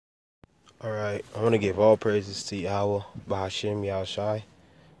Alright, I want to give all praises to Yahweh, Bahashim Yahushai.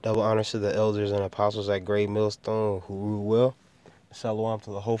 Double honors to the elders and apostles at Great Millstone who rule well. Shalom to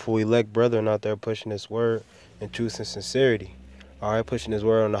the hopeful elect brethren out there pushing this word in truth and sincerity. Alright, pushing this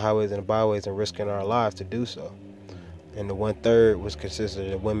word on the highways and the byways and risking our lives to do so. And the 1/3 was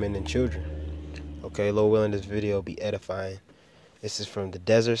consisted of women and children. Okay, Lord willing, this video will be edifying. This is from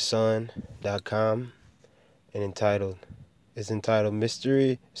thedesertsun.com and it's entitled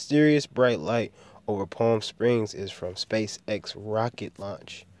Mysterious Bright Light Over Palm Springs is from SpaceX rocket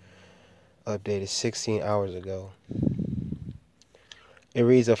launch. Updated 16 hours ago. It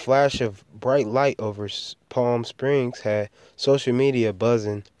reads, a flash of bright light over Palm Springs had social media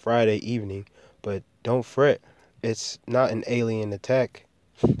buzzing Friday evening, but don't fret, it's not an alien attack.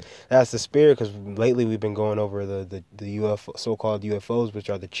 That's the spirit, because lately we've been going over the UFO, so-called UFOs, which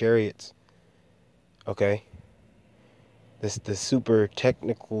are the chariots. Okay? The super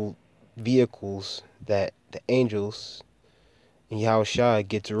technical vehicles that the angels and Yahushua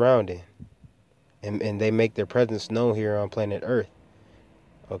gets around in. And they make their presence known here on planet Earth.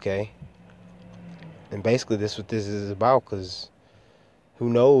 Okay? And basically this is what this is about, because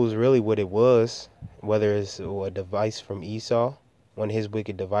who knows really what it was, whether it's a device from Esau, one of his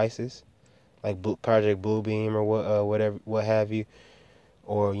wicked devices, like Project Bluebeam or whatever, what have you,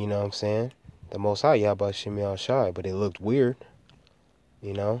 or, you know what I'm saying, the Most High, Yahweh Shem Yahushua, but it looked weird,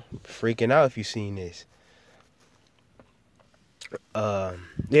 you know, freaking out if you seen this. Yeah,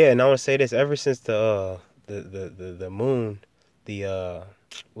 and I want to say this, ever since the moon,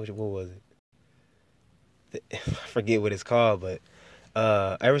 what was it? I forget what it's called, but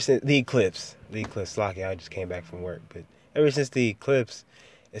ever since the eclipse, Slocky, I just came back from work, but ever since the eclipse,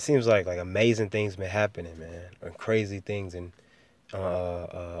 it seems like amazing things been happening, man, and crazy things, and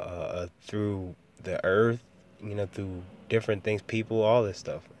through the earth, you know, through different things, people, all this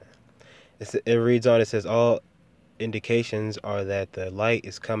stuff, man. It reads on, it says, all indications are that the light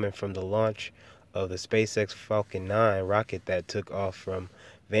is coming from the launch of the SpaceX Falcon 9 rocket that took off from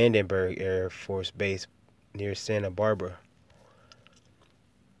Vandenberg Air Force Base near Santa Barbara.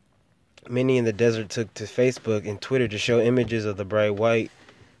 Many in the desert took to Facebook and Twitter to show images of the bright white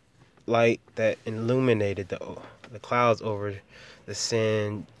light that illuminated the clouds over the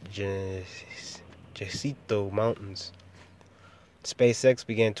San Jacinto Mountains. SpaceX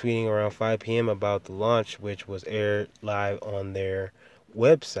began tweeting around 5 p.m. about the launch, which was aired live on their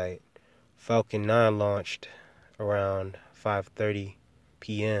website. Falcon 9 launched around 5:30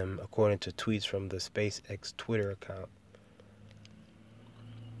 p.m. according to tweets from the SpaceX Twitter account.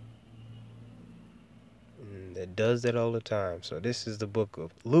 And it does that all the time. So this is the book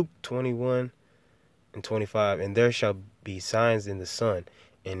of Luke 21:25. And there shall be signs in the sun,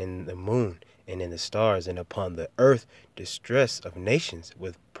 and in the moon, and in the stars, and upon the earth distress of nations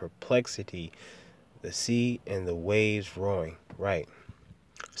with perplexity, the sea and the waves roaring. Right.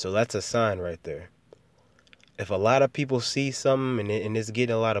 So that's a sign right there. If a lot of people see something and it's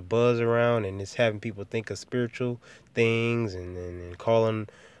getting a lot of buzz around and it's having people think of spiritual things and calling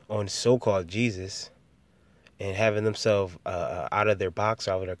on so-called Jesus and having themselves out of their box,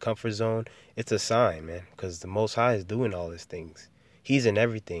 out of their comfort zone, it's a sign, man, because the Most High is doing all these things. He's in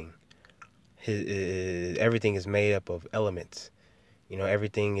everything. Everything is made up of elements. You know,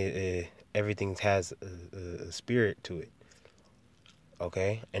 everything has a spirit to it.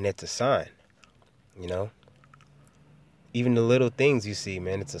 Okay? And it's a sign, you know? Even the little things you see,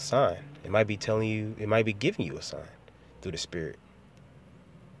 man, it's a sign. It might be telling you, it might be giving you a sign through the spirit.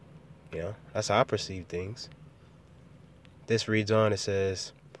 You know? That's how I perceive things. This reads on, it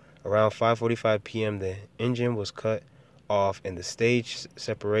says, around 5:45 p.m. the engine was cut off and the stage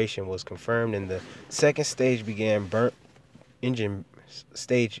separation was confirmed, and the second stage began engine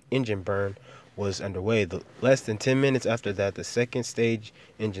burn was underway. Less than 10 minutes after that, the second stage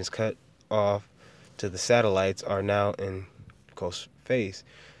engines cut off to the satellites are now in coast phase.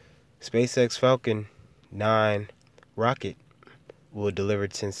 SpaceX Falcon 9 rocket will deliver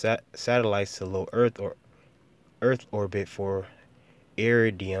 10 satellites to low Earth orbit for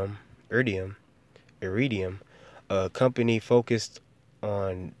Iridium, a company focused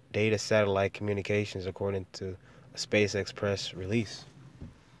on data satellite communications, according to a SpaceX press release.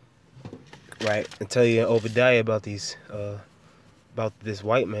 Right, and tell you Obadiah about about this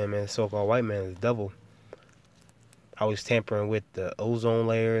white man, so-called white man, the devil. How he's tampering with the ozone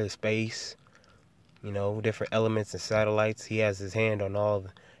layer, the space, you know, different elements and satellites. He has his hand on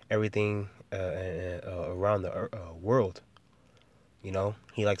everything around the world. You know,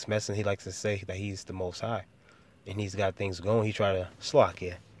 he likes messing. He likes to say that he's the Most High, and he's got things going. He try to slock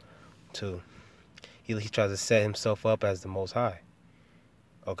it too. He tries to set himself up as the Most High.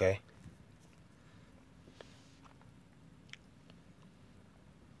 Okay,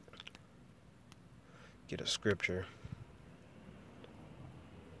 get a scripture.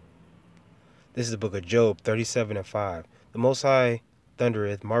 This is the book of Job 37:5. The Most High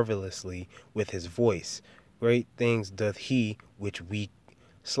thundereth marvelously with his voice. Great things doth he which we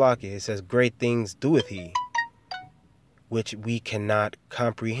slack it. It says, great things doeth he, which we cannot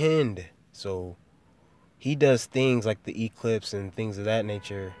comprehend. So he does things like the eclipse and things of that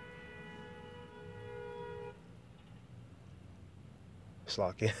nature.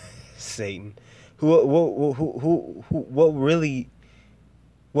 Slack it. Satan. What really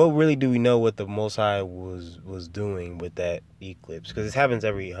do we know what the Most High was doing with that eclipse? Because this happens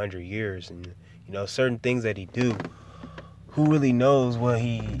every 100 years, and certain things that he do. Who really knows what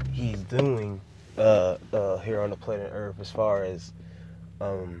he's doing here on the planet Earth as far as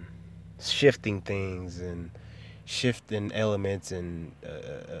shifting things and shifting elements and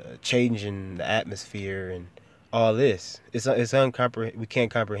changing the atmosphere and all this. It's uncomprehend. We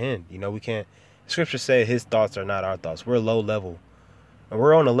can't comprehend. We can't. Scripture said his thoughts are not our thoughts. We're low level. And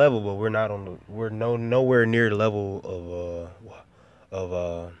we're on a level, but we're not on the. We're nowhere near the level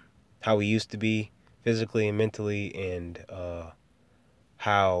of how we used to be physically and mentally, and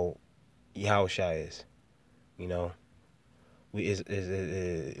how Yahushua is.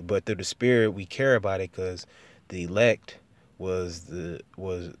 But through the Spirit we care about it, because the elect was the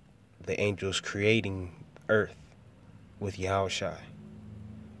angels creating earth with Yahushua.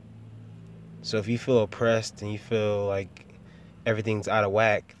 So if you feel oppressed and you feel like everything's out of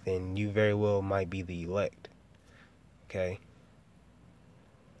whack, then you very well might be the elect. Okay.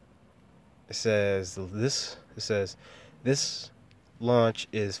 It says this launch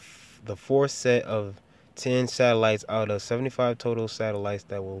is the fourth set of 10 satellites out of 75 total satellites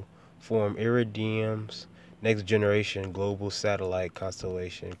that will form Iridium's next generation global satellite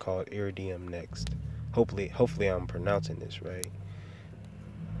constellation called Iridium Next. Hopefully I'm pronouncing this right.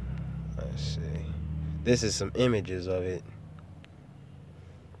 Let's see. This is some images of it.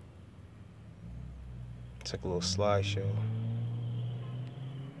 It's like a little slideshow.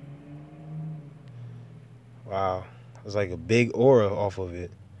 Wow. It's like a big aura off of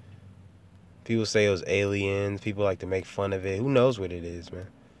it. People say it was aliens. People like to make fun of it. Who knows what it is, man?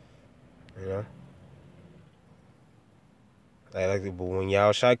 But when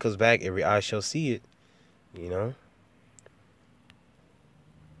Yahushua comes back, every eye shall see it. It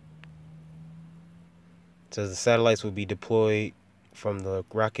says the satellites will be deployed from the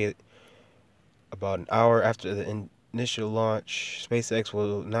rocket about an hour after the initial launch. SpaceX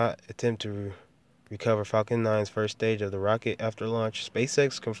will not attempt to recover Falcon 9's first stage of the rocket after launch.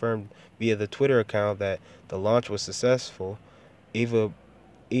 SpaceX confirmed via the Twitter account that the launch was successful. Eva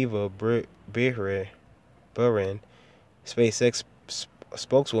Buren, SpaceX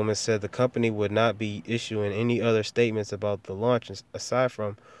spokeswoman, said the company would not be issuing any other statements about the launch aside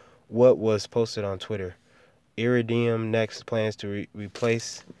from what was posted on Twitter. Iridium Next plans to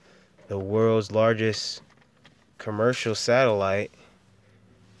replace the world's largest commercial satellite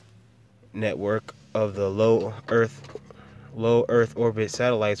network of the low Earth orbit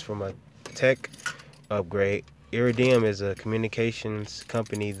satellites from a tech upgrade. Iridium is a communications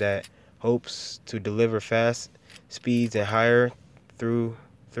company that hopes to deliver fast speeds and higher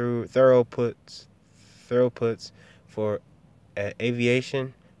throughputs for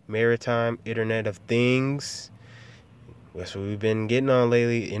aviation, maritime, Internet of Things. That's what we've been getting on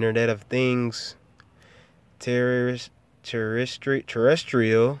lately. Internet of Things, terrestrial,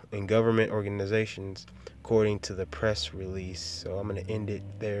 and government organizations, according to the press release. So I'm gonna end it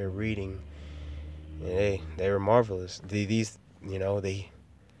there reading. And they were marvelous. In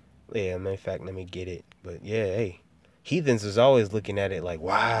fact, let me get it. But yeah, heathens is always looking at it like,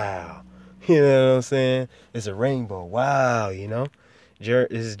 wow. You know what I'm saying? It's a rainbow. Wow, This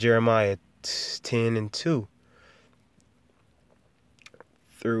is Jeremiah 10:2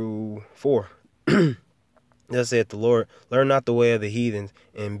 through 4. Thus saith the Lord, learn not the way of the heathens,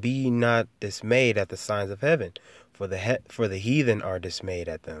 and be not dismayed at the signs of heaven, for the heathen are dismayed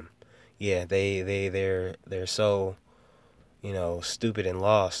at them. Yeah, they're so, stupid and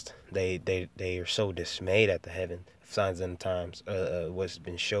lost. They are so dismayed at the heaven signs and times, what's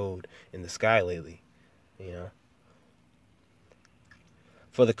been showed in the sky lately.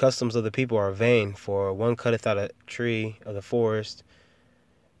 For the customs of the people are vain, for one cutteth out a tree of the forest,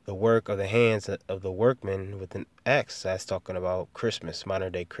 the work of the hands of the workmen with an axe. That's talking about Christmas,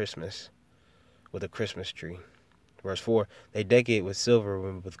 modern day Christmas, with a Christmas tree. Verse 4, they deck it with silver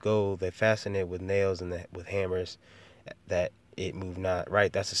and with gold. They fasten it with nails and with hammers, that it move not.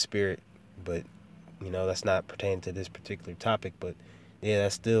 Right, that's a spirit, but, that's not pertaining to this particular topic. But, yeah,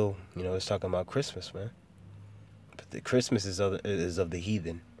 that's still, it's talking about Christmas, man. But the Christmas is of the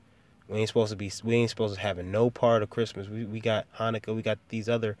heathen. We ain't supposed to have no part of Christmas. We got Hanukkah. We got these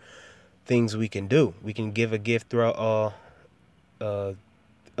other things we can do. We can give a gift throughout all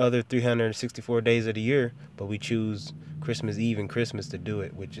other 364 days of the year, but we choose Christmas Eve and Christmas to do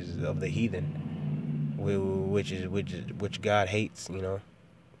it, which is of the heathen, which God hates. You know,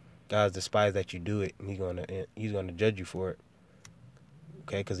 God's despised that you do it, and he's gonna judge you for it.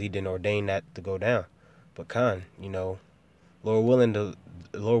 Okay, because he didn't ordain that to go down. But Khan, you know, Lord willing,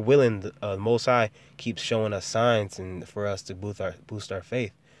 the Most High keeps showing us signs and for us to boost our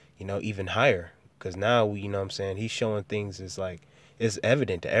faith, you know, even higher. Because now, you know what I'm saying, he's showing things. It's like, it's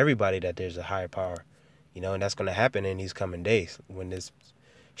evident to everybody that there's a higher power, you know, and that's going to happen in these coming days when this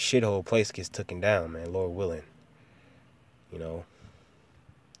shithole place gets taken down, man, Lord willing, you know.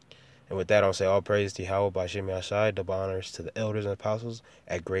 And with that, I'll say all praise to Yahweh, Ba'ashem Yashai, double honors to the elders and apostles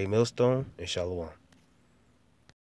at Great Millstone, and Shalom.